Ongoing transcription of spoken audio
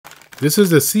This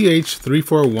is the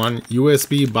CH341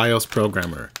 USB BIOS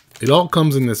programmer. It all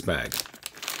comes in this bag.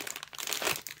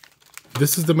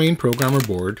 This is the main programmer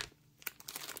board.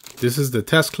 This is the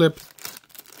test clip.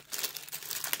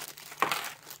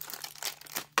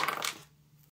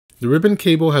 The ribbon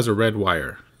cable has a red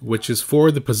wire, which is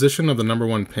for the position of the number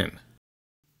 1 pin.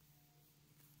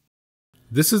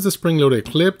 This is the spring-loaded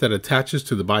clip that attaches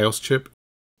to the BIOS chip.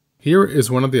 Here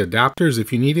is one of the adapters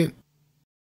if you need it.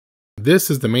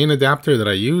 This is the main adapter that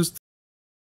I used.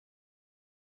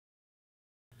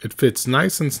 It fits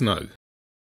nice and snug.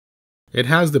 It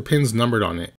has the pins numbered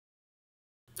on it.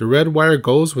 The red wire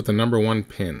goes with the number 1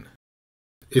 pin.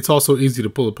 It's also easy to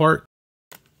pull apart.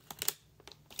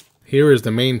 Here is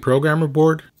the main programmer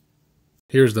board.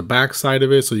 Here's the back side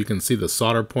of it so you can see the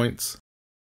solder points.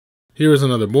 Here is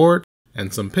another board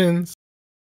and some pins.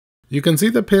 You can see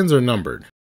the pins are numbered.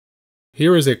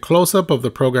 Here is a close-up of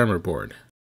the programmer board.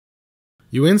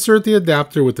 You insert the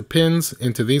adapter with the pins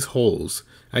into these holes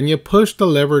and you push the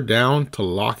lever down to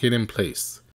lock it in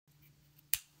place.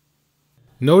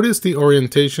 Notice the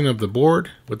orientation of the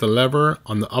board with the lever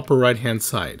on the upper right hand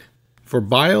side. For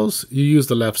BIOS, you use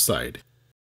the left side.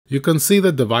 You can see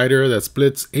the divider that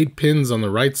splits 8 pins on the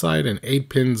right side and 8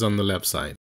 pins on the left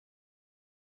side.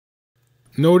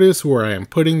 Notice where I am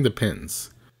putting the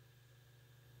pins.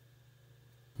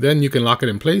 Then you can lock it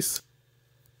in place.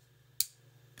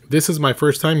 This is my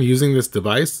first time using this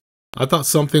device. I thought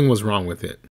something was wrong with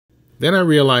it. Then I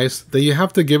realized that you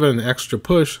have to give it an extra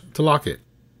push to lock it.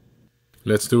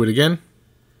 Let's do it again.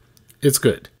 It's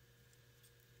good.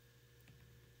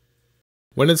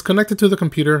 When it's connected to the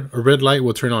computer, a red light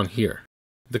will turn on here.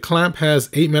 The clamp has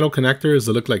 8 metal connectors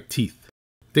that look like teeth.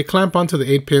 They clamp onto the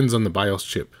 8 pins on the BIOS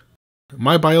chip.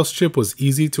 My BIOS chip was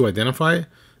easy to identify.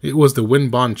 It was the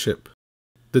WinBond chip.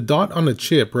 The dot on the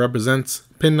chip represents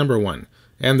pin number 1,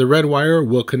 and the red wire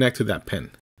will connect to that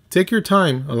pin. Take your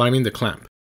time aligning the clamp.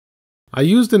 I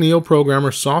used the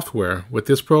neoprogrammer software with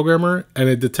this programmer and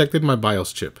it detected my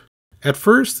BIOS chip. At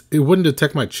first, it wouldn't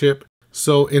detect my chip,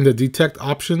 so in the detect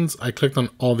options, I clicked on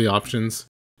all the options.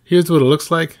 Here's what it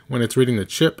looks like when it's reading the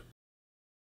chip.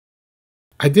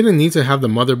 I didn't need to have the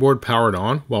motherboard powered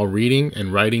on while reading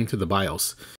and writing to the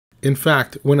BIOS. In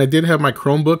fact, when I did have my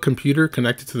Chromebook computer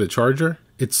connected to the charger,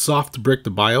 it soft bricked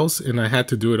the BIOS and I had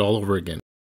to do it all over again.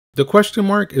 The question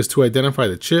mark is to identify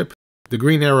the chip, the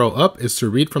green arrow up is to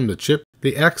read from the chip,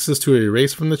 the X is to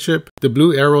erase from the chip, the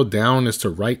blue arrow down is to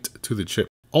write to the chip.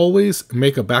 Always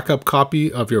make a backup copy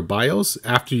of your BIOS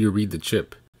after you read the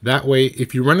chip. That way,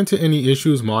 if you run into any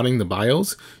issues modding the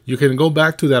BIOS, you can go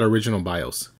back to that original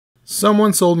BIOS.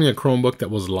 Someone sold me a Chromebook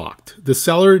that was locked. The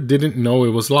seller didn't know it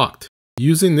was locked.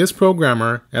 Using this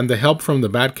programmer and the help from the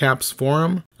Bad Caps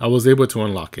forum, I was able to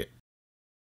unlock it.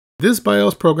 This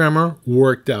BIOS programmer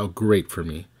worked out great for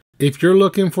me. If you're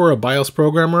looking for a BIOS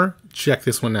programmer, check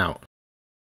this one out.